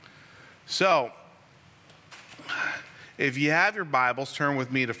So, if you have your Bibles, turn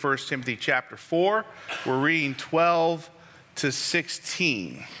with me to 1 Timothy chapter 4. We're reading 12 to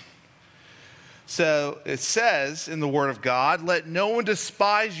 16. So, it says in the Word of God, "Let no one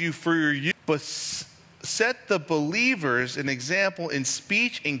despise you for your youth, but set the believers an example in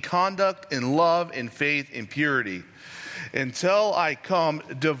speech, in conduct, in love, in faith, in purity. Until I come,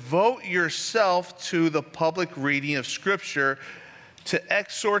 devote yourself to the public reading of Scripture, to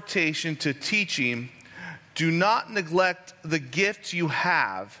exhortation, to teaching. Do not neglect the gift you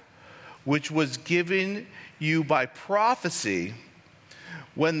have, which was given you by prophecy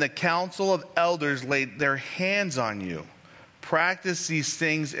when the council of elders laid their hands on you. Practice these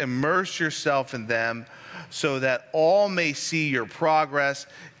things, immerse yourself in them, so that all may see your progress.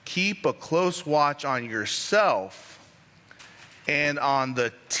 Keep a close watch on yourself and on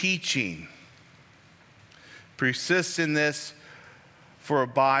the teaching. Persist in this, for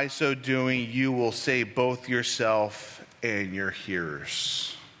by so doing you will save both yourself and your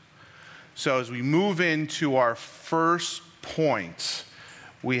hearers." So as we move into our first point,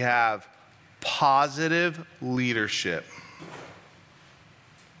 we have positive leadership.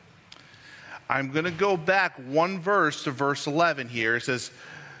 I'm going to go back one verse to verse 11 here. It says,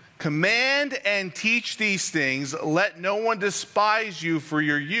 "Command and teach these things. Let no one despise you for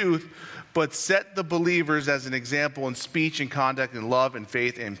your youth, but set the believers as an example in speech and conduct and love and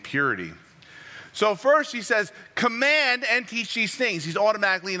faith and purity." So first he says, command and teach these things. He's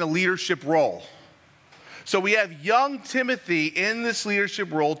automatically in a leadership role. So we have young Timothy in this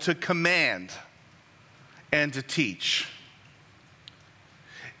leadership role to command and to teach.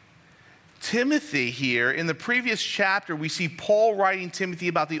 Timothy here, in the previous chapter, we see Paul writing Timothy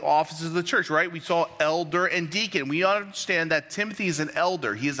about the offices of the church, right? We saw elder and deacon. We understand that Timothy is an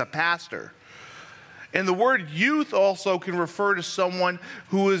elder. He is a pastor. And the word youth also can refer to someone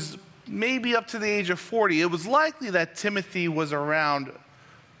who is maybe up to the age of 40. It was likely that Timothy was around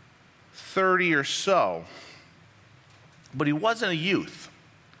 30 or so, but he wasn't a youth.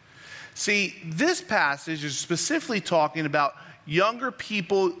 See, this passage is specifically talking about younger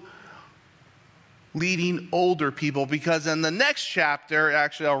people leading older people, because in the next chapter,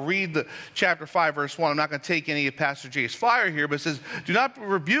 actually I'll read the chapter 5 verse 1. I'm not going to take any of Pastor Jay's fire here, but it says, "Do not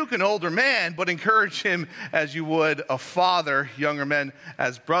rebuke an older man, but encourage him as you would a father, younger men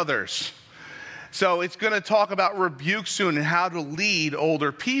as brothers." So it's going to talk about rebuke soon and how to lead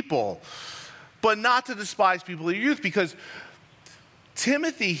older people, but not to despise people of youth, because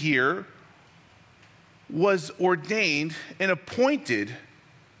Timothy here was ordained and appointed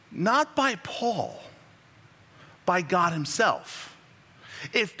not by Paul, by God himself.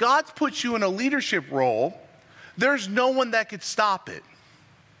 If God's put you in a leadership role, there's no one that could stop it.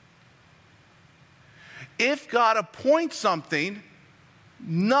 If God appoints something,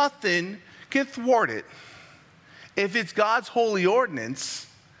 nothing can thwart it. If it's God's holy ordinance,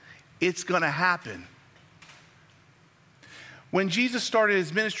 it's going to happen. When Jesus started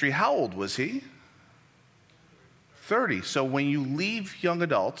his ministry, how old was he? 30. So when you leave young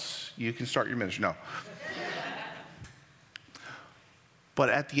adults, you can start your ministry. No. But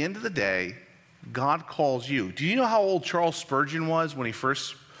at the end of the day, God calls you. Do you know how old Charles Spurgeon was when he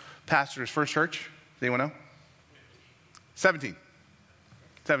first pastored his first church? Does anyone know? 17.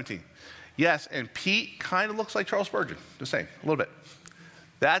 Yes, and Pete kind of looks like Charles Spurgeon. Just saying, a little bit.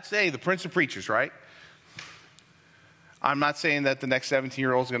 That's the Prince of Preachers, right? I'm not saying that the next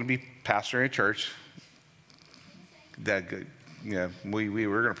 17-year-old is going to be pastoring a church. That good. Yeah, we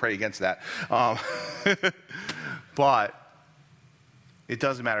were going to pray against that. But it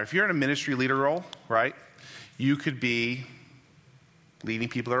doesn't matter. If you're in a ministry leader role, right, you could be leading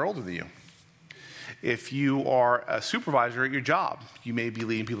people that are older than you. If you are a supervisor at your job, you may be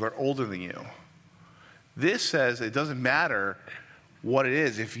leading people that are older than you. This says it doesn't matter what it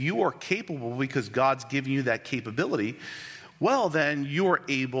is. If you are capable because God's given you that capability, well, then you are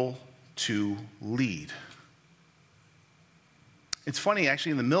able to lead. It's funny,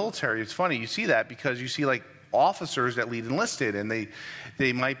 actually, in the military, it's funny, you see that because you see like officers that lead enlisted, and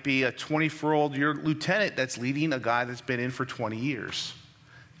they might be a 24-year-old lieutenant that's leading a guy that's been in for 20 years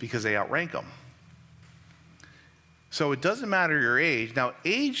because they outrank him. So it doesn't matter your age. Now,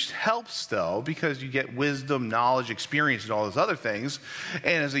 age helps, though, because you get wisdom, knowledge, experience, and all those other things.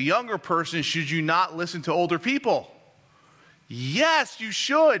 And as a younger person, should you not listen to older people? Yes, you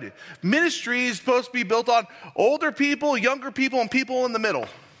should. Ministry is supposed to be built on older people, younger people, and people in the middle,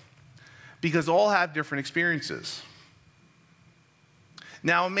 because all have different experiences.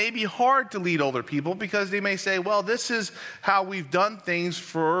 Now, it may be hard to lead older people because they may say, well, this is how we've done things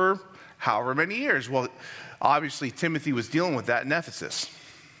for however many years. Well, obviously, Timothy was dealing with that in Ephesus.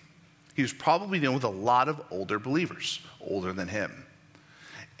 He was probably dealing with a lot of older believers, older than him.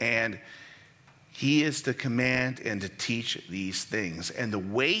 And he is to command and to teach these things. And the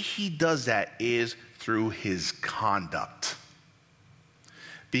way he does that is through his conduct.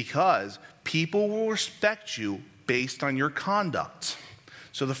 Because people will respect you based on your conduct.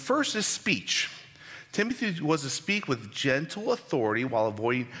 So the first is speech. Timothy was to speak with gentle authority while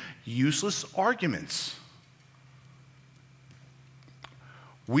avoiding useless arguments.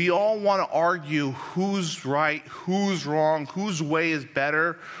 We all want to argue who's right, who's wrong, whose way is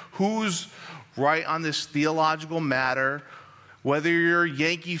better, who's right on this theological matter. Whether you're a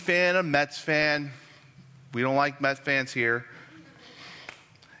Yankee fan, a Mets fan, we don't like Mets fans here.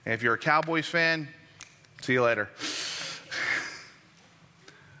 And if you're a Cowboys fan, see you later.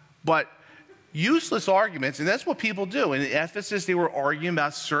 But useless arguments, and that's what people do. In Ephesus, they were arguing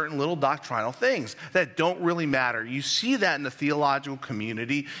about certain little doctrinal things that don't really matter. You see that in the theological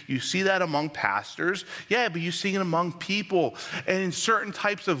community. You see that among pastors. Yeah, but you see it among people. And in certain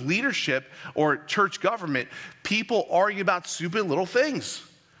types of leadership or church government, people argue about stupid little things.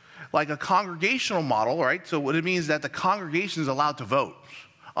 Like a congregational model, right? So what it means is that the congregation is allowed to vote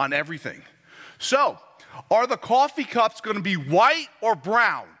on everything. So, are the coffee cups going to be white or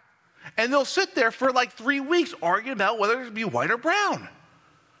brown? And they'll sit there for like 3 weeks arguing about whether it should be white or brown.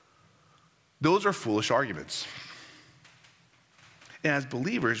 Those are foolish arguments. And as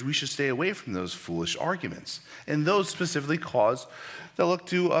believers, we should stay away from those foolish arguments. And those specifically cause to look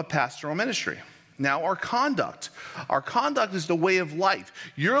to a pastoral ministry. Now, our conduct. Our conduct is the way of life.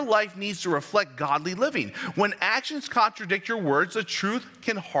 Your life needs to reflect godly living. When actions contradict your words, the truth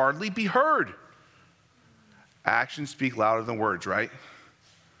can hardly be heard. Actions speak louder than words, right?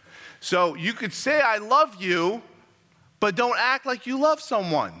 So you could say, I love you, but don't act like you love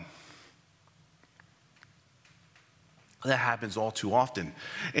someone. That happens all too often.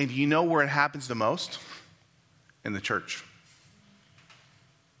 And you know where it happens the most? In the church.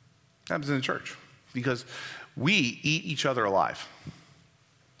 It happens in the church. Because we eat each other alive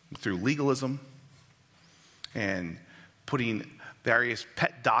through legalism and putting various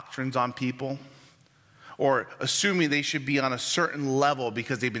pet doctrines on people, or assuming they should be on a certain level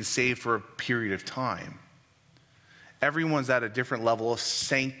because they've been saved for a period of time. Everyone's at a different level of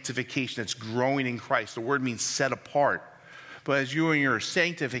sanctification that's growing in Christ. The word means set apart. But as you're in your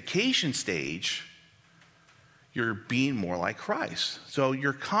sanctification stage, you're being more like Christ. So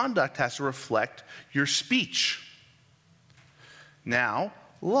your conduct has to reflect your speech. Now,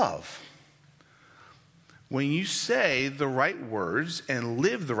 love. When you say the right words and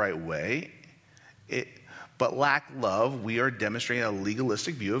live the right way, but lack love, we are demonstrating a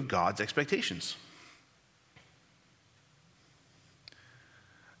legalistic view of God's expectations.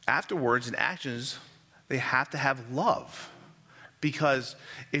 After words and actions, they have to have love. Because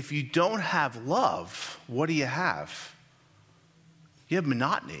if you don't have love, what do you have? You have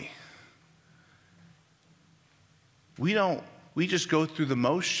monotony. We just go through the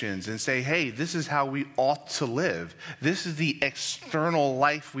motions and say, hey, this is how we ought to live. This is the external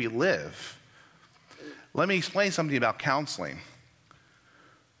life we live. Let me explain something about counseling.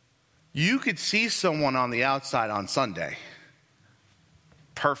 You could see someone on the outside on Sunday.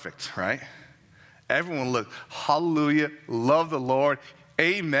 Perfect, right? Everyone look, hallelujah, love the Lord,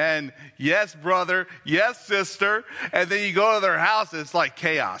 amen, yes, brother, yes, sister. And then you go to their house and it's like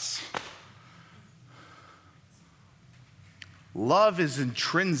chaos. Love is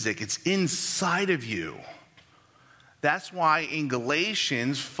intrinsic. It's inside of you. That's why in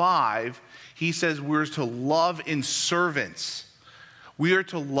Galatians 5, he says we're to love in servants. We are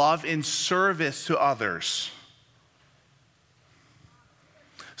to love in service to others.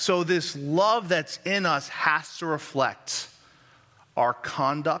 So this love that's in us has to reflect our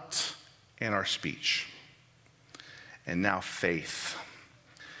conduct and our speech. And now faith.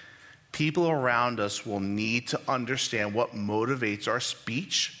 People around us will need to understand what motivates our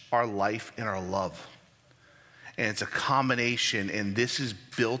speech, our life, and our love. And it's a combination, and this is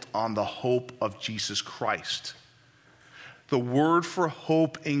built on the hope of Jesus Christ. The word for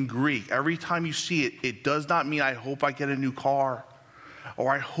hope in Greek, every time you see it, it does not mean I hope I get a new car,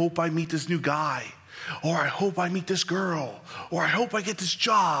 or I hope I meet this new guy, or I hope I meet this girl, or I hope I get this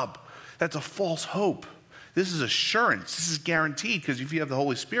job. That's a false hope. This is assurance. This is guaranteed, because if you have the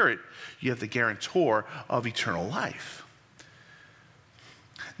Holy Spirit, you have the guarantor of eternal life.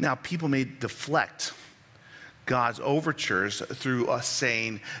 Now, people may deflect God's overtures through us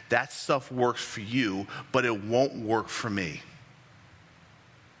saying, that stuff works for you, but it won't work for me.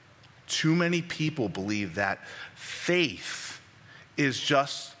 Too many people believe that faith is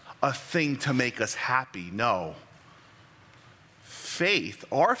just a thing to make us happy. No. faith,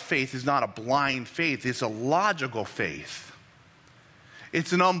 our faith is not a blind faith. It's a logical faith.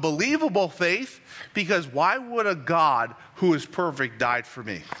 It's an unbelievable faith because why would a God who is perfect die for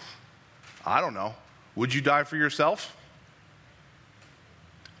me? I don't know. Would you die for yourself?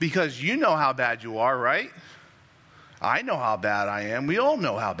 Because you know how bad you are, right? I know how bad I am. We all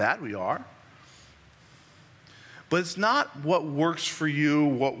know how bad we are. But it's not what works for you,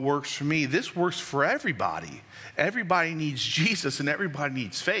 what works for me. This works for everybody. Everybody needs Jesus and everybody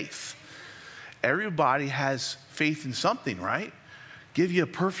needs faith. Everybody has faith in something, right? Give you a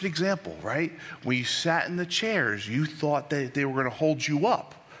perfect example, right? When you sat in the chairs, you thought that they were going to hold you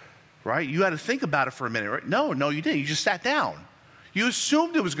up, right? You had to think about it for a minute, right? No, you didn't. You just sat down. You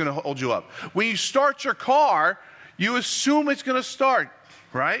assumed it was going to hold you up. When you start your car, you assume it's going to start,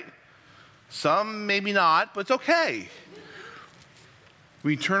 right? Some maybe not, but it's okay.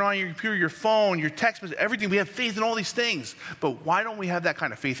 When you turn on your computer, your phone, your text message, everything, we have faith in all these things. But why don't we have that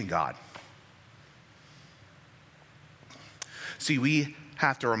kind of faith in God? See, we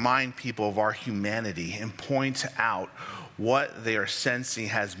have to remind people of our humanity and point out what they are sensing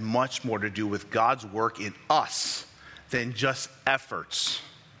has much more to do with God's work in us than just efforts.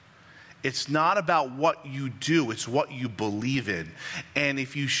 It's not about what you do, it's what you believe in. And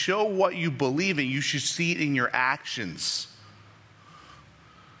if you show what you believe in, you should see it in your actions.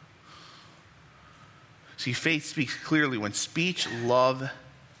 See, faith speaks clearly when speech, love,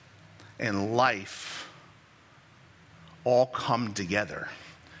 and life all come together,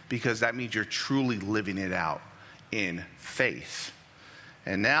 because that means you're truly living it out in faith.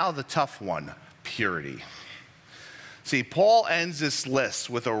 And now the tough one, purity. See, Paul ends this list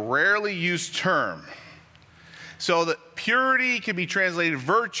with a rarely used term. So that purity can be translated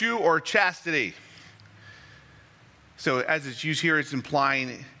virtue or chastity. So as it's used here, it's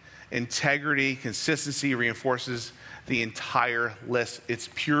implying integrity, consistency, reinforces the entire list. It's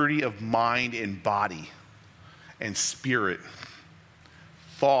purity of mind and body and spirit.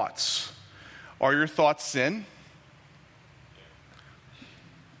 Thoughts. Are your thoughts sin?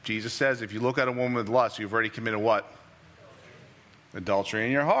 Jesus says if you look at a woman with lust, you've already committed what? Adultery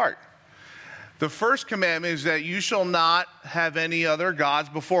in your heart. The first commandment is that you shall not have any other gods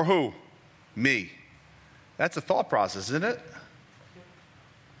before who? Me. That's a thought process, isn't it?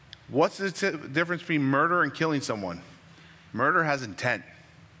 What's the difference between murder and killing someone? Murder has intent.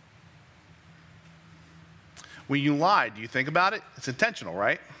 When you lie, do you think about it? It's intentional,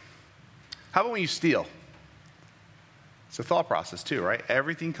 right? How about when you steal? It's a thought process too, right?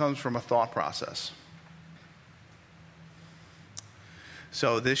 Everything comes from a thought process.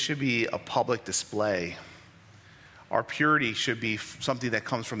 So this should be a public display. Our purity should be something that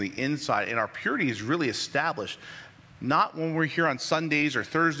comes from the inside, and our purity is really established not when we're here on Sundays or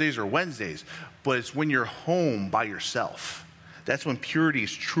Thursdays or Wednesdays, but it's when you're home by yourself. That's when purity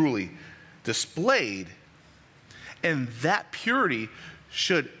is truly displayed. And that purity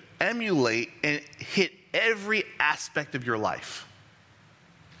should emulate and hit every aspect of your life.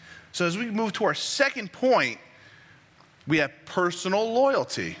 So as we move to our second point, we have personal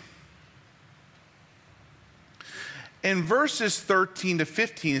loyalty. In verses 13 to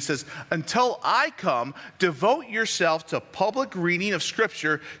 15, it says, until I come, devote yourself to public reading of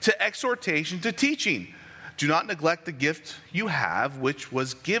Scripture, to exhortation, to teaching. Do not neglect the gift you have, which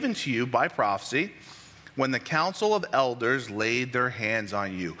was given to you by prophecy, when the council of elders laid their hands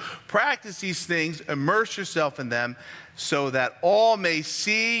on you. Practice these things, immerse yourself in them, so that all may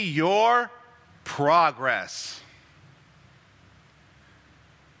see your progress.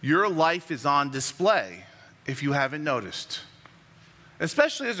 Your life is on display, if you haven't noticed,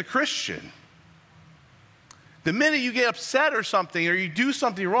 especially as a Christian. The minute you get upset or something, or you do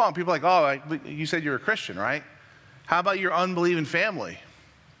something wrong, people are like, oh, you said you're a Christian, right? How about your unbelieving family?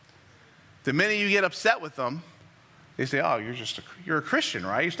 The minute you get upset with them, they say, oh, you're a Christian,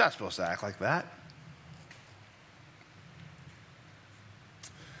 right? You're not supposed to act like that.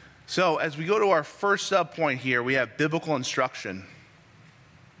 So as we go to our first sub-point here, we have biblical instruction.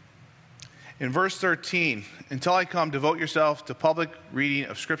 In verse 13, until I come, devote yourself to public reading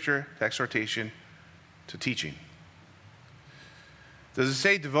of Scripture, to exhortation, to teaching. Does it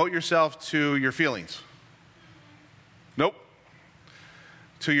say devote yourself to your feelings? Nope.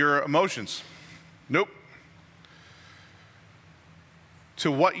 To your emotions? Nope.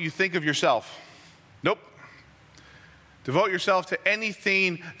 To what you think of yourself? Nope. Devote yourself to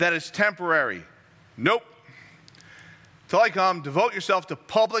anything that is temporary? Nope. Till I come, devote yourself to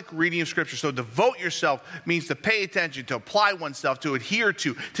public reading of Scripture. So devote yourself means to pay attention, to apply oneself, to adhere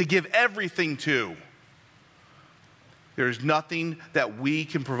to give everything to. There is nothing that we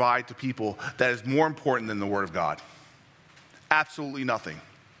can provide to people that is more important than the Word of God. Absolutely nothing.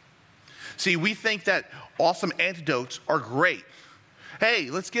 See, we think that awesome antidotes are great.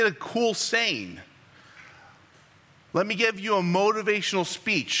 Hey, let's get a cool saying. Let me give you a motivational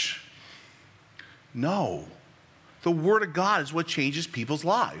speech. No. The Word of God is what changes people's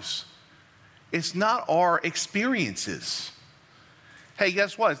lives. It's not our experiences. Hey,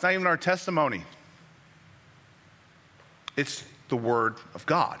 guess what? It's not even our testimony. It's the Word of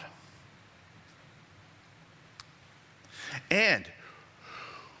God. And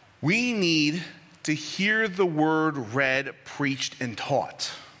we need to hear the Word read, preached, and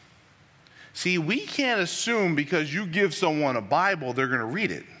taught. See, we can't assume because you give someone a Bible, they're going to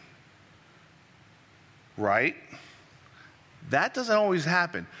read it. Right? That doesn't always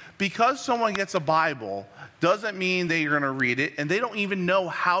happen. Because someone gets a Bible doesn't mean they're going to read it, and they don't even know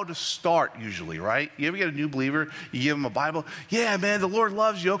how to start usually, right? You ever get a new believer, you give them a Bible, yeah, man, the Lord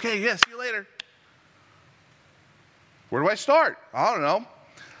loves you. Okay, yeah, see you later. Where do I start? I don't know.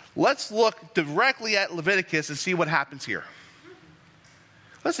 Let's look directly at Leviticus and see what happens here.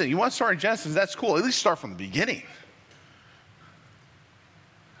 Listen, you want to start in Genesis, that's cool. At least start from the beginning.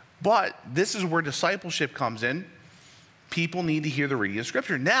 But this is where discipleship comes in. People need to hear the reading of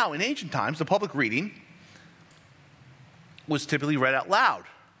Scripture. Now, in ancient times, the public reading was typically read out loud.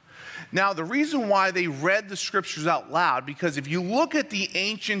 Now, the reason why they read the Scriptures out loud, because if you look at the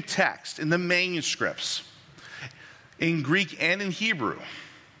ancient text in the manuscripts, in Greek and in Hebrew,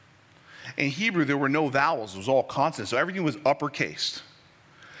 there were no vowels. It was all consonants, so everything was uppercased.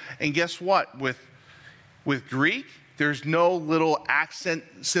 And guess what? With Greek, there's no little accent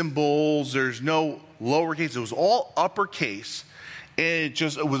symbols. There's no lowercase. It was all uppercase, and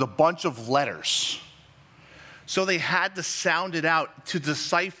it was a bunch of letters. So they had to sound it out to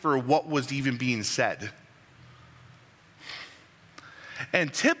decipher what was even being said.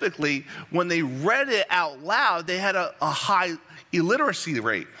 And typically, when they read it out loud, they had a high illiteracy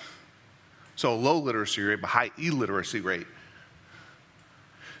rate. So low literacy rate, but high illiteracy rate.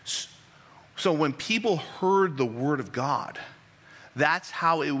 So when people heard the Word of God, that's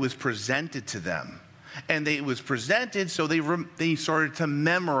how it was presented to them. And it was presented, so they started to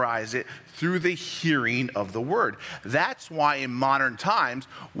memorize it through the hearing of the Word. That's why in modern times,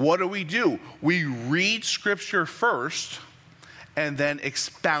 what do? We read Scripture first and then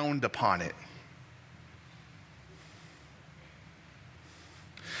expound upon it.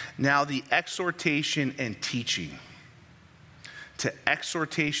 Now, the exhortation and teaching. To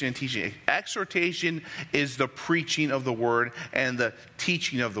exhortation and teaching. Exhortation is the preaching of the Word and the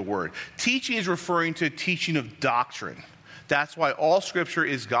teaching of the Word. Teaching is referring to teaching of doctrine. That's why all Scripture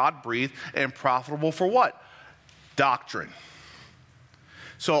is God-breathed and profitable for what? Doctrine.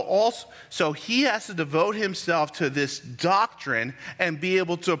 So he has to devote himself to this doctrine and be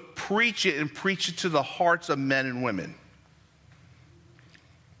able to preach it and preach it to the hearts of men and women.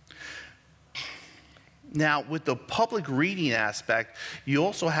 Now, with the public reading aspect, you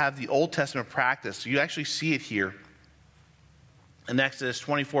also have the Old Testament practice. You actually see it here in Exodus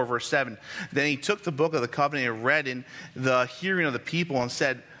 24, verse 7. Then he took the book of the covenant and read in the hearing of the people and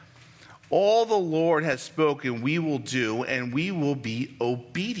said, all the Lord has spoken we will do, and we will be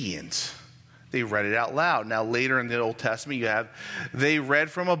obedient. They read it out loud. Now, later in the Old Testament, they read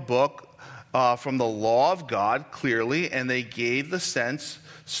from a book, from the law of God clearly, and they gave the sense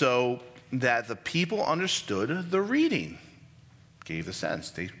so that the people understood the reading. Gave the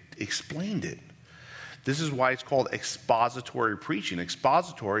sense. They explained it. This is why it's called expository preaching.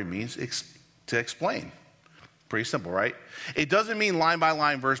 Expository means to explain. Pretty simple, right? It doesn't mean line by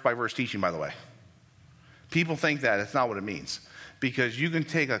line, verse by verse teaching, by the way. People think that. It's not what it means. Because you can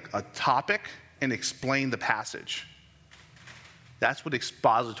take a topic and explain the passage. That's what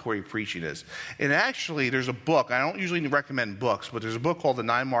expository preaching is. And actually, there's a book. I don't usually recommend books, but there's a book called The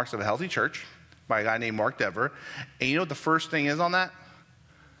 9 Marks of a Healthy Church by a guy named Mark Dever. And you know what the first thing is on that?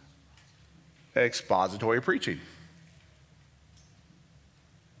 Expository preaching.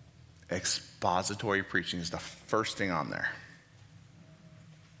 Expository preaching is the first thing on there.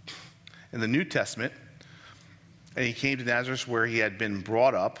 In the New Testament, and he came to Nazareth where he had been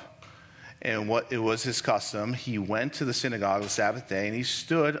brought up, and what it was his custom, he went to the synagogue the Sabbath day, and he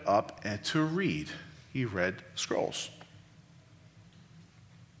stood up and to read. He read scrolls.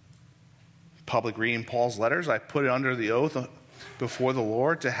 Public reading Paul's letters, I put it under the oath before the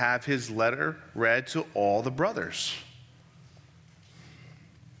Lord to have his letter read to all the brothers.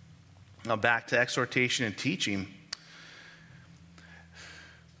 Now back to exhortation and teaching.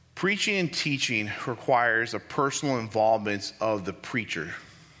 Preaching and teaching requires a personal involvement of the preacher.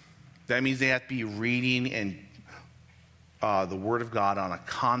 That means they have to be reading and the Word of God on a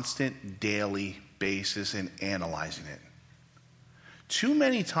constant, daily basis and analyzing it. too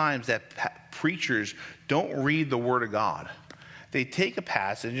many times that preachers don't read the Word of God. They take a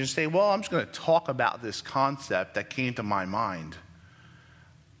passage and say, well, I'm just going to talk about this concept that came to my mind.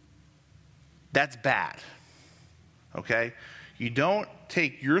 That's bad, okay? You don't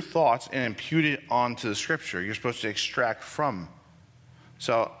take your thoughts and impute it onto the Scripture. You're supposed to extract from.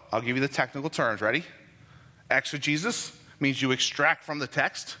 So I'll give you the technical terms. Ready? Exegesis means you extract from the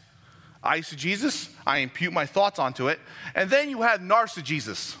text. Eisegesis, I impute my thoughts onto it. And then you have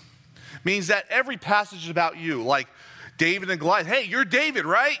narcigesis. Means that every passage is about you. Like David and Goliath. Hey, you're David,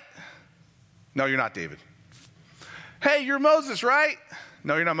 right? No, you're not David. Hey, you're Moses, right?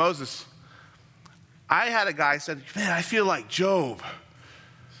 No, you're not Moses. I had a guy said, man, I feel like Job.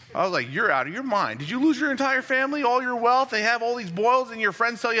 I was like, you're out of your mind. Did you lose your entire family, all your wealth? They have all these boils and your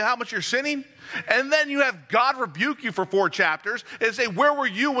friends tell you how much you're sinning? And then you have God rebuke you for 4 chapters and say, where were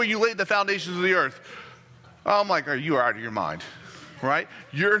you when you laid the foundations of the earth? I'm like, you are out of your mind, right?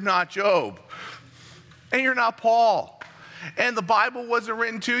 You're not Job. And you're not Paul. And the Bible wasn't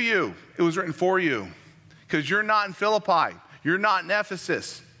written to you. It was written for you. Because you're not in Philippi. You're not in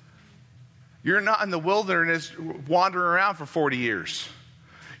Ephesus. You're not in the wilderness wandering around for 40 years.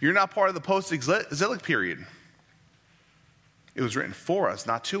 You're not part of the post-exilic period. It was written for us,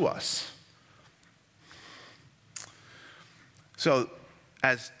 not to us. So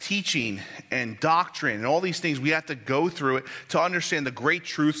as teaching and doctrine and all these things, we have to go through it to understand the great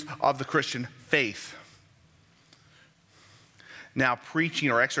truths of the Christian faith. Now, preaching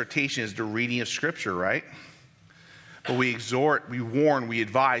or exhortation is the reading of Scripture, right? But we exhort, we warn, we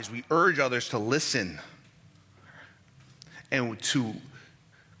advise, we urge others to listen and to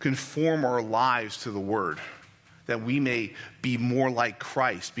conform our lives to the Word, that we may be more like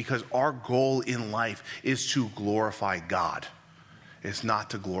Christ, because our goal in life is to glorify God. It's not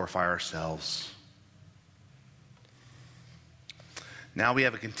to glorify ourselves. Now we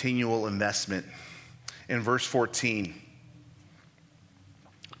have a continual investment. In verse 14,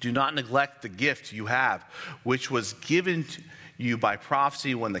 do not neglect the gift you have, which was given to you by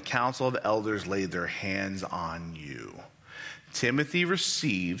prophecy when the council of elders laid their hands on you. Timothy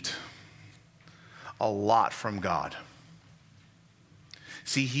received a lot from God.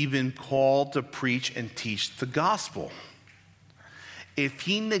 See, he'd been called to preach and teach the gospel. If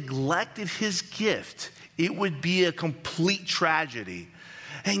he neglected his gift, it would be a complete tragedy.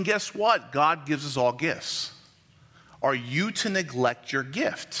 And guess what? God gives us all gifts. Are you to neglect your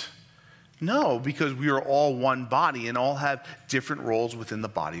gift? No, because we are all one body and all have different roles within the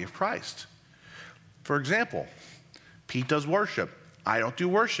body of Christ. For example, Pete does worship. I don't do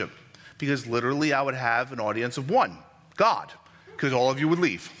worship because literally I would have an audience of one, God, because all of you would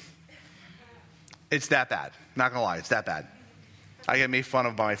leave. It's that bad. Not gonna lie, it's that bad. I get made fun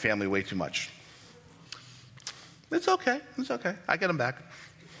of by my family way too much. It's okay. It's okay. I get them back.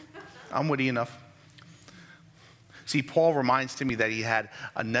 I'm witty enough. See, Paul reminds Timothy that he had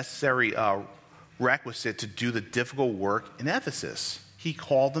a necessary requisite to do the difficult work in Ephesus. He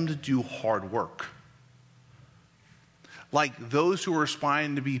called them to do hard work. Like those who are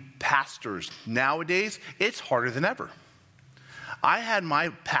aspiring to be pastors nowadays, it's harder than ever. I had my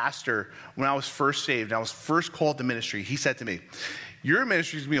pastor, when I was first saved, and I was first called to ministry, he said to me, your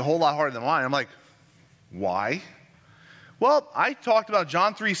ministry is going to be a whole lot harder than mine. I'm like, why? Well, I talked about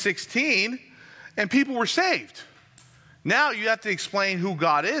John 3:16, and people were saved. Now you have to explain who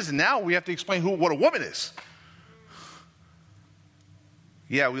God is, and now we have to explain what a woman is.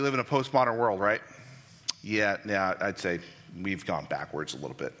 Yeah, we live in a postmodern world, right? Yeah, I'd say we've gone backwards a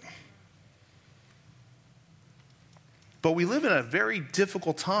little bit. But we live in a very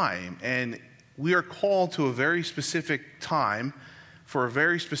difficult time, and we are called to a very specific time for a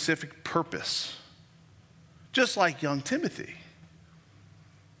very specific purpose. Just like young Timothy.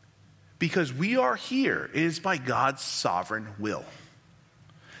 Because we are here, it is by God's sovereign will.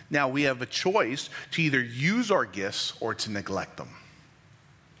 Now we have a choice to either use our gifts or to neglect them.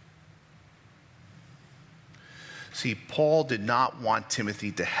 See, Paul did not want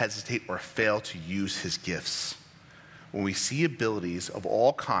Timothy to hesitate or fail to use his gifts. When we see abilities of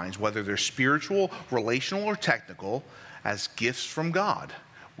all kinds, whether they're spiritual, relational, or technical, as gifts from God,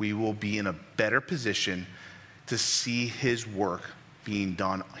 we will be in a better position to see his work being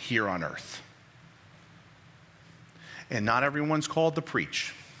done here on earth. And not everyone's called to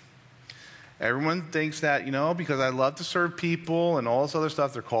preach. Everyone thinks that, because I love to serve people and all this other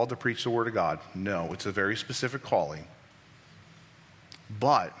stuff, they're called to preach the word of God. No, it's a very specific calling.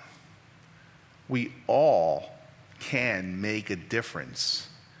 But we all can make a difference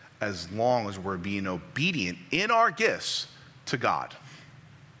as long as we're being obedient in our gifts to God.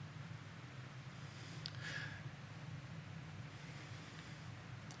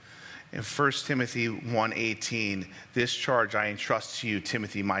 In 1 Timothy 1:18, this charge I entrust to you,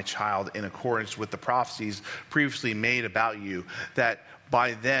 Timothy, my child, in accordance with the prophecies previously made about you, that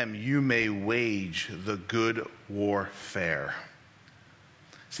by them you may wage the good warfare.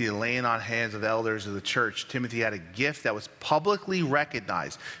 See, the laying on hands of elders of the church, Timothy had a gift that was publicly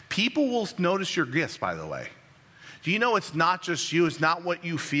recognized. People will notice your gifts, by the way. Do you know it's not just you, it's not what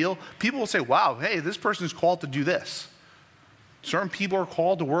you feel? People will say, wow, hey, this person's called to do this. Certain people are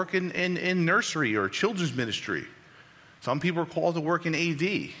called to work in nursery or children's ministry. Some people are called to work in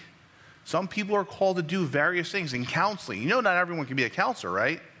AV. Some people are called to do various things in counseling. You know not everyone can be a counselor,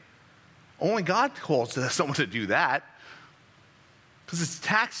 right? Only God calls someone to do that because it's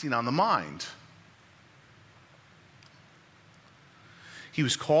taxing on the mind. He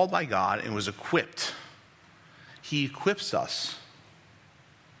was called by God and was equipped. He equips us.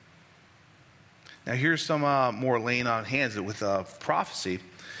 Now here's some more laying on hands with prophecy.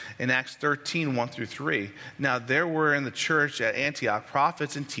 In Acts 13, 1-3, now there were in the church at Antioch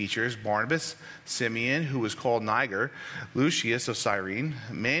prophets and teachers, Barnabas, Simeon, who was called Niger, Lucius of Cyrene,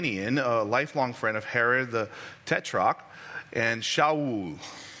 Manaen, a lifelong friend of Herod the Tetrarch, and Shaul.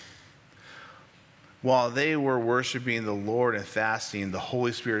 While they were worshiping the Lord and fasting, the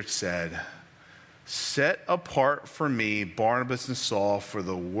Holy Spirit said, set apart for me Barnabas and Saul for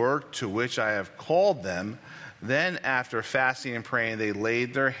the work to which I have called them. Then after fasting and praying, they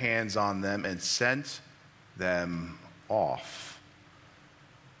laid their hands on them and sent them off.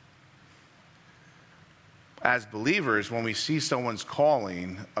 As believers, when we see someone's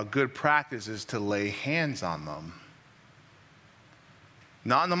calling, a good practice is to lay hands on them.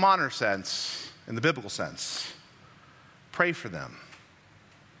 Not in the modern sense, in the biblical sense. Pray for them.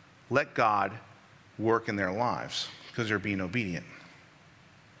 Let God work in their lives because they're being obedient.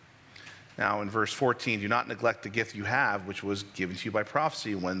 Now in verse 14, do not neglect the gift you have, which was given to you by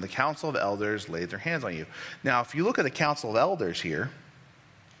prophecy when the council of elders laid their hands on you. Now, if you look at the council of elders here,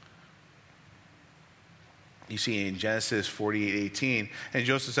 you see in Genesis 48:18, and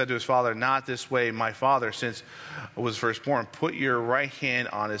Joseph said to his father, not this way, my father, since I was firstborn, put your right hand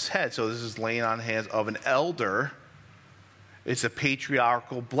on his head. So this is laying on hands of an elder. It's a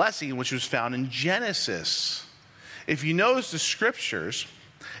patriarchal blessing, which was found in Genesis. If you notice the scriptures,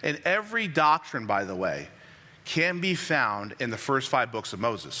 and every doctrine, by the way, can be found in the first 5 books of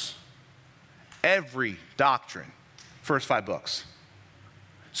Moses. Every doctrine, first 5 books.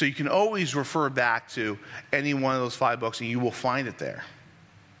 So you can always refer back to any one of those 5 books and you will find it there.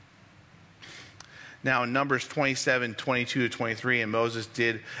 Now in Numbers 27:22-23, and Moses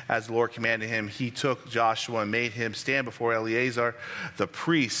did as the Lord commanded him. He took Joshua and made him stand before Eleazar, the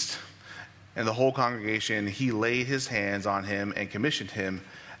priest, and the whole congregation. He laid his hands on him and commissioned him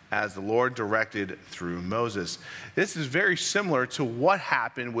as the Lord directed through Moses. This is very similar to what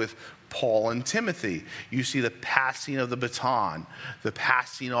happened with Paul and Timothy. You see the passing of the baton, the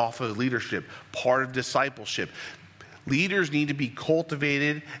passing off of leadership, part of discipleship. Leaders need to be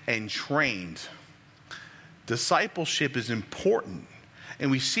cultivated and trained. Discipleship is important,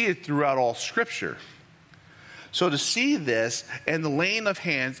 and we see it throughout all Scripture. So to see this and the laying of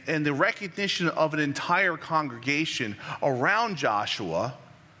hands and the recognition of an entire congregation around Joshua,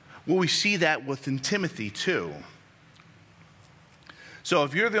 well, we see that within Timothy too. So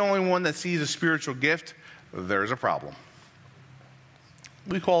if you're the only one that sees a spiritual gift, there's a problem.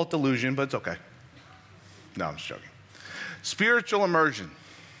 We call it delusion, but it's okay. No, I'm just joking. Spiritual immersion.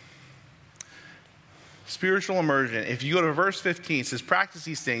 Spiritual immersion. If you go to verse 15, it says, practice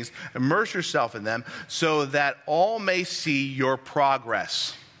these things, immerse yourself in them, so that all may see your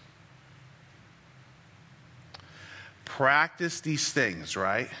progress. Practice these things,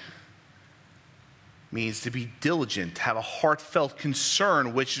 right? Means to be diligent, to have a heartfelt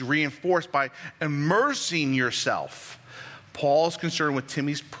concern, which is reinforced by immersing yourself. Paul's concerned with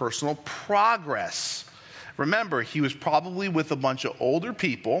Timothy's personal progress. Remember, he was probably with a bunch of older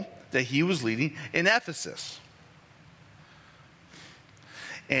people that he was leading in Ephesus.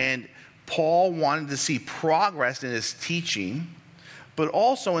 And Paul wanted to see progress in his teaching, but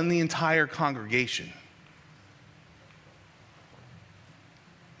also in the entire congregation.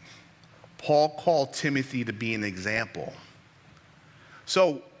 Paul called Timothy to be an example.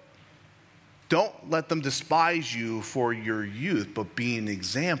 So don't let them despise you for your youth, but be an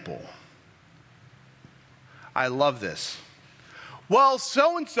example. I love this. Well,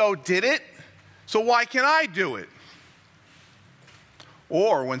 so-and-so did it, so why can't I do it?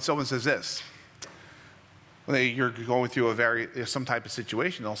 Or when someone says this, when you're going through some type of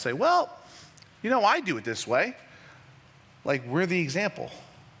situation, they'll say, well, I do it this way. Like, we're the example.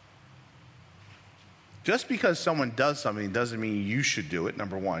 Just because someone does something doesn't mean you should do it,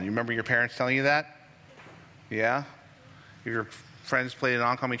 number one. You remember your parents telling you that? Yeah? If your friends play in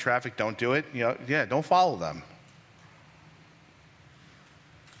oncoming traffic, don't do it. Yeah, don't follow them.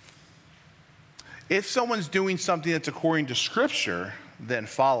 If someone's doing something that's according to Scripture, then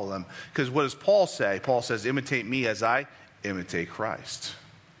follow them. Because what does Paul say? Paul says, imitate me as I imitate Christ.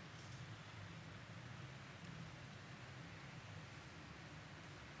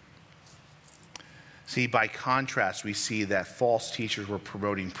 See, by contrast, we see that false teachers were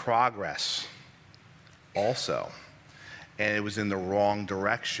promoting progress also, and it was in the wrong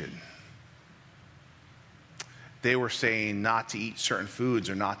direction. They were saying not to eat certain foods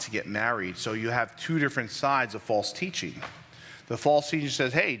or not to get married. So you have two different sides of false teaching. The false teacher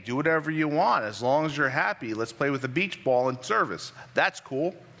says, hey, do whatever you want. As long as you're happy, let's play with a beach ball in service. That's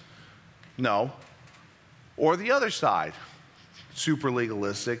cool. No. Or the other side. Super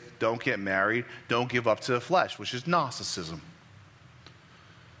legalistic, don't get married, don't give up to the flesh, which is Gnosticism.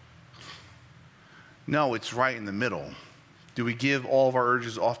 No, it's right in the middle. Do we give all of our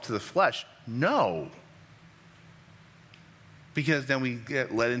urges off to the flesh? No. Because then we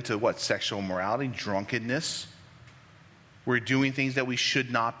get led into what? Sexual immorality, drunkenness. We're doing things that we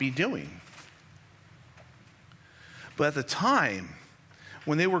should not be doing. But at the time,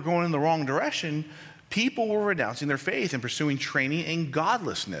 when they were going in the wrong direction, people were renouncing their faith and pursuing training in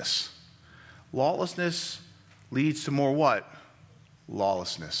godlessness. Lawlessness leads to more what?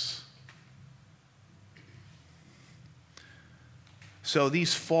 Lawlessness. So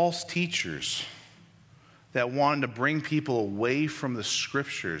these false teachers that wanted to bring people away from the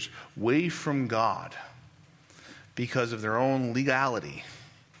Scriptures, away from God, because of their own legality,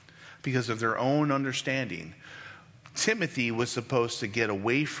 because of their own understanding, Timothy was supposed to get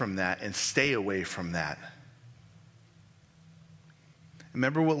away from that and stay away from that.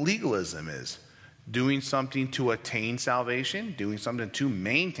 Remember what legalism is. Doing something to attain salvation, doing something to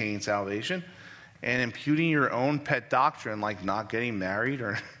maintain salvation, and imputing your own pet doctrine like not getting married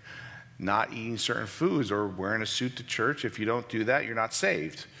or not eating certain foods or wearing a suit to church. If you don't do that, you're not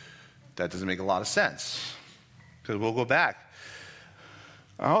saved. That doesn't make a lot of sense. Because we'll go back.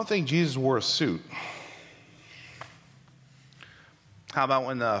 I don't think Jesus wore a suit. How about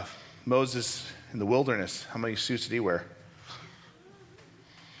when Moses in the wilderness, how many suits did he wear?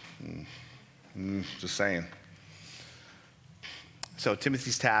 Just saying. So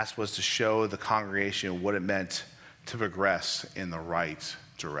Timothy's task was to show the congregation what it meant to progress in the right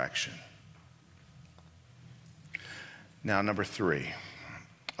direction. Now, number 3,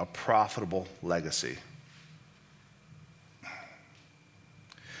 a profitable legacy.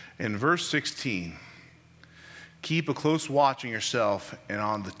 In verse 16, keep a close watch on yourself and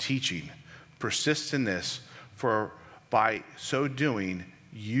on the teaching. Persist in this, for by so doing,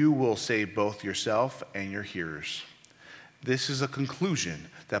 you will save both yourself and your hearers. This is a conclusion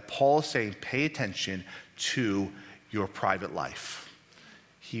that Paul is saying, pay attention to your private life.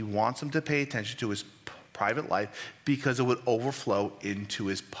 He wants them to pay attention to his private life because it would overflow into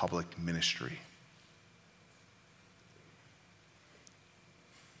his public ministry.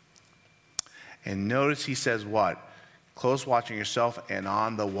 And notice he says what? Close watching yourself and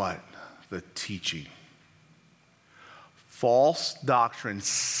on the what? The teaching. False doctrine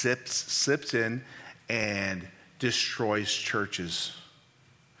slips in and destroys churches.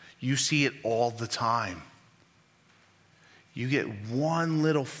 You see it all the time. You get one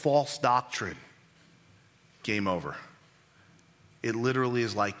little false doctrine, game over. It literally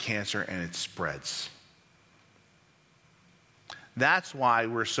is like cancer and it spreads. That's why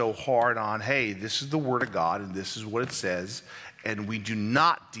we're so hard on, hey, this is the Word of God and this is what it says, and we do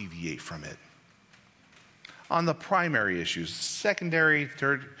not deviate from it. On the primary issues, secondary,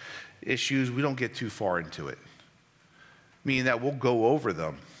 third issues, we don't get too far into it. Meaning that we'll go over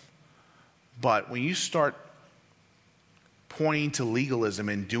them. But when you start pointing to legalism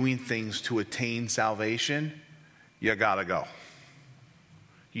and doing things to attain salvation, you gotta go.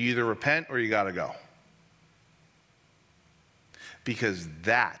 You either repent or you gotta go. Because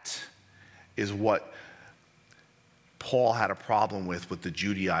that is what Paul had a problem with the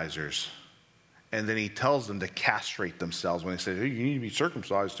Judaizers. And then he tells them to castrate themselves when they say, hey, you need to be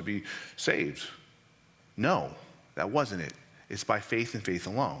circumcised to be saved. No, that wasn't it. It's by faith and faith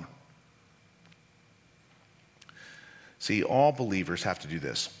alone. See, all believers have to do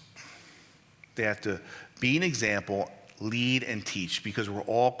this. They have to be an example, lead, and teach, because we're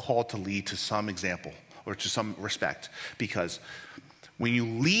all called to lead to some example or to some respect. Because when you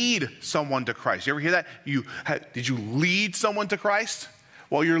lead someone to Christ, you ever hear that? Did you lead someone to Christ?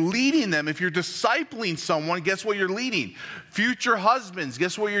 Well, you're leading them. If you're discipling someone, guess what you're leading? Future husbands,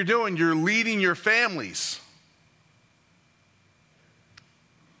 guess what you're doing? You're leading your families.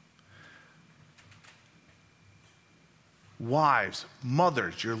 Wives,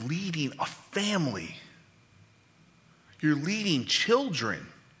 mothers, you're leading a family. You're leading children.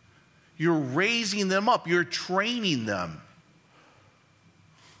 You're raising them up. You're training them.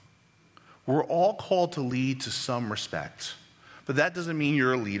 We're all called to lead to some respect. But that doesn't mean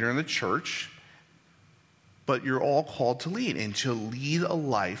you're a leader in the church. But you're all called to lead and to lead a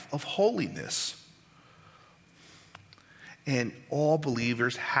life of holiness. And all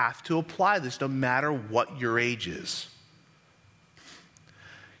believers have to apply this no matter what your age is.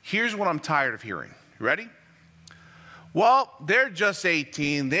 Here's what I'm tired of hearing. You ready? Well, they're just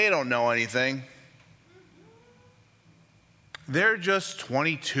 18. They don't know anything. They're just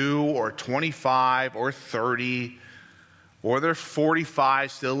 22 or 25 or 30, or they're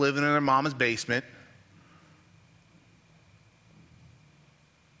 45 still living in their mama's basement.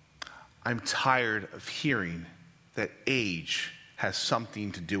 I'm tired of hearing that age has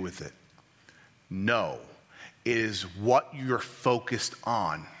something to do with it. No, it is what you're focused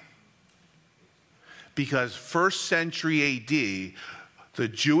on. Because first century AD, the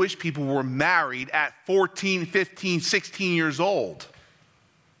Jewish people were married at 14, 15, 16 years old.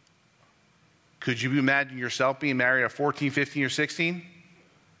 Could you imagine yourself being married at 14, 15, or 16?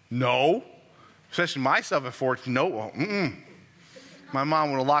 No. Especially myself at 14. No. My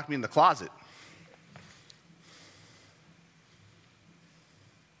mom would have locked me in the closet.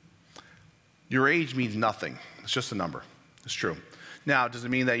 Your age means nothing. It's just a number. It's true. Now, does it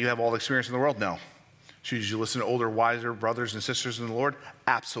mean that you have all the experience in the world? No. Should you listen to older, wiser brothers and sisters in the Lord?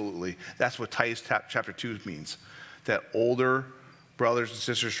 Absolutely. That's what Titus chapter 2 means. That older brothers and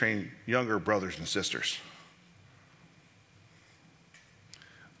sisters train younger brothers and sisters.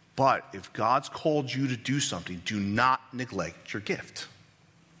 But if God's called you to do something, do not neglect your gift.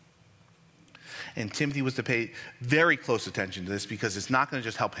 And Timothy was to pay very close attention to this because it's not going to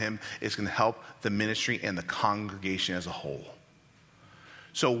just help him, it's going to help the ministry and the congregation as a whole.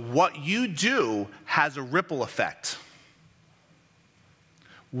 So what you do has a ripple effect.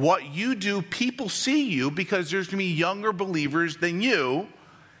 What you do, people see you because there's going to be younger believers than you,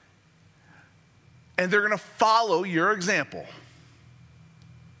 and they're going to follow your example.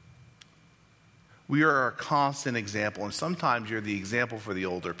 We are a constant example, and sometimes you're the example for the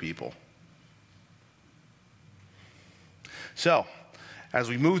older people. So, as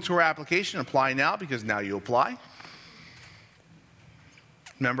we move to our application, apply now because now you apply.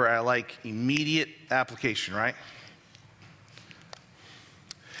 Remember, I like immediate application, right?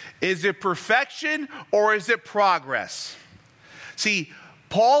 Is it perfection or is it progress? See,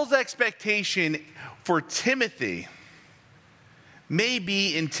 Paul's expectation for Timothy may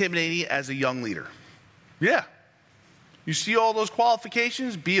be intimidating as a young leader. Yeah. You see all those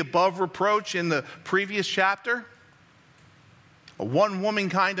qualifications? Be above reproach in the previous chapter. A one-woman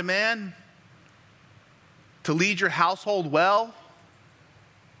kind of man. To lead your household well.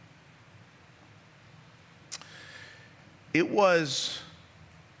 It was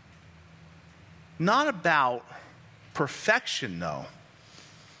not about perfection, though.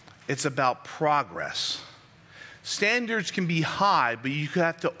 It's about progress. Standards can be high, but you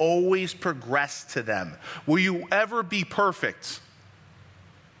have to always progress to them. Will you ever be perfect?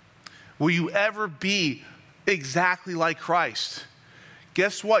 Will you ever be exactly like Christ?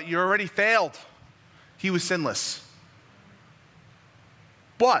 Guess what? You already failed. He was sinless.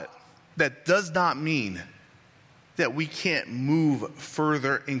 But that does not mean that we can't move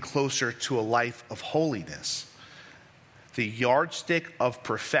further and closer to a life of holiness. The yardstick of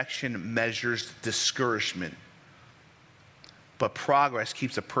perfection measures discouragement, but progress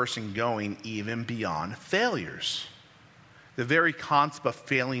keeps a person going even beyond failures. The very concept of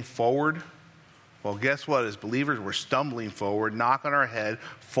failing forward, well, guess what? As believers, we're stumbling forward, knocking our head,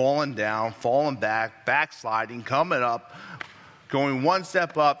 falling down, falling back, backsliding, coming up, going one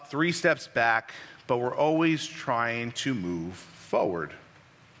step up, 3 steps back, but we're always trying to move forward.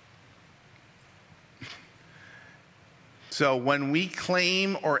 So when we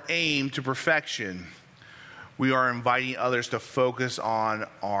claim or aim to perfection, we are inviting others to focus on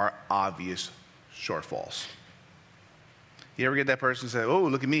our obvious shortfalls. You ever get that person say, oh,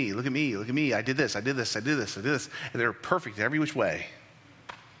 look at me, look at me, look at me. I did this, I did this, I did this, I did this. And they're perfect every which way.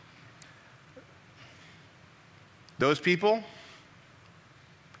 Those people,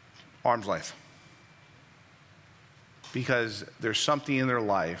 arm's length. Because there's something in their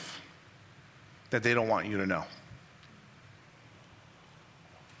life that they don't want you to know.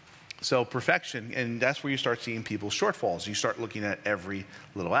 So perfection, and that's where you start seeing people's shortfalls. You start looking at every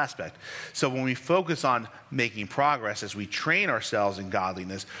little aspect. So when we focus on making progress, as we train ourselves in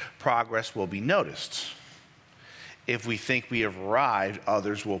godliness, progress will be noticed. If we think we have arrived,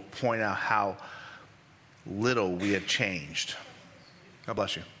 others will point out how little we have changed. God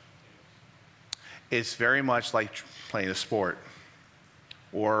bless you. It's very much like playing a sport,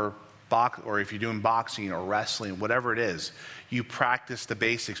 or if you're doing boxing or wrestling, whatever it is, you practice the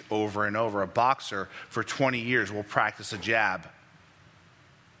basics over and over. A boxer for 20 years will practice a jab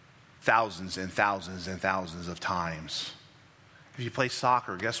thousands and thousands and thousands of times. If you play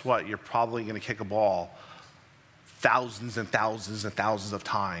soccer, guess what? You're probably going to kick a ball thousands and thousands and thousands of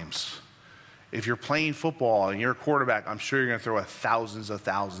times. If you're playing football and you're a quarterback, I'm sure you're going to throw thousands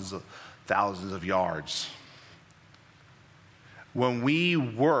of yards. When we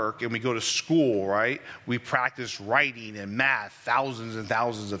work and we go to school, right, we practice writing and math thousands and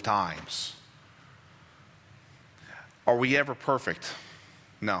thousands of times. Are we ever perfect?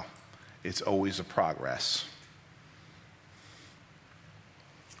 No. It's always a progress.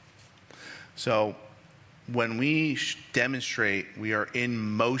 So when we demonstrate we are in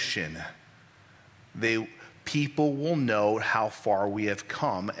motion, people will know how far we have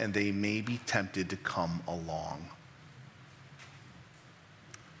come, and they may be tempted to come along.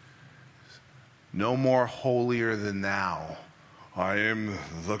 No more holier than thou. I am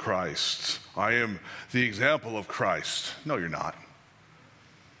the Christ. I am the example of Christ. No, you're not.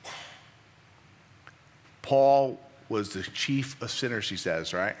 Paul was the chief of sinners, he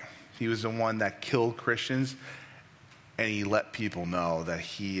says, right? He was the one that killed Christians, and he let people know that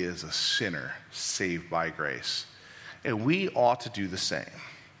he is a sinner saved by grace. And we ought to do the same.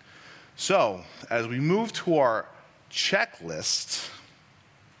 So, as we move to our checklist,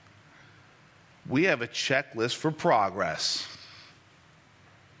 we have a checklist for progress.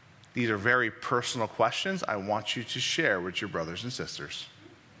 These are very personal questions I want you to share with your brothers and sisters.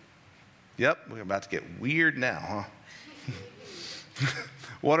 Yep, we're about to get weird now, huh?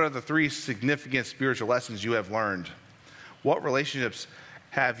 What are the 3 significant spiritual lessons you have learned? What relationships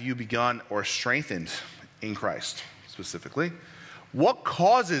have you begun or strengthened in Christ, specifically? What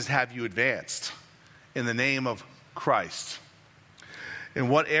causes have you advanced in the name of Christ? In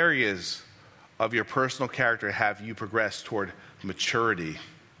what areas of your personal character have you progressed toward maturity?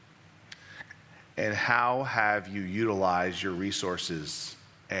 And how have you utilized your resources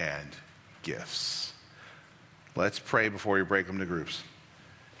and gifts? Let's pray before we break them to groups.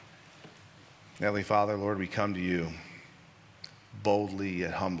 Heavenly Father, Lord, we come to you boldly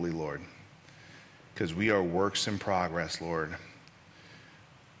yet humbly, Lord, because we are works in progress, Lord.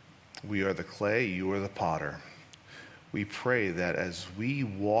 We are the clay, you are the potter. We pray that as we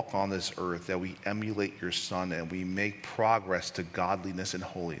walk on this earth, that we emulate your Son and we make progress to godliness and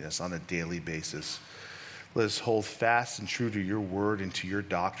holiness on a daily basis. Let us hold fast and true to your word and to your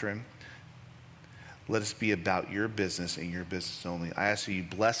doctrine. Let us be about your business and your business only. I ask that you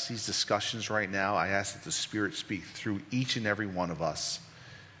bless these discussions right now. I ask that the Spirit speak through each and every one of us.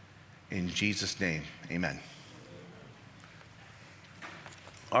 In Jesus' name, amen.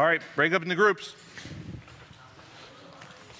 All right, break up into groups.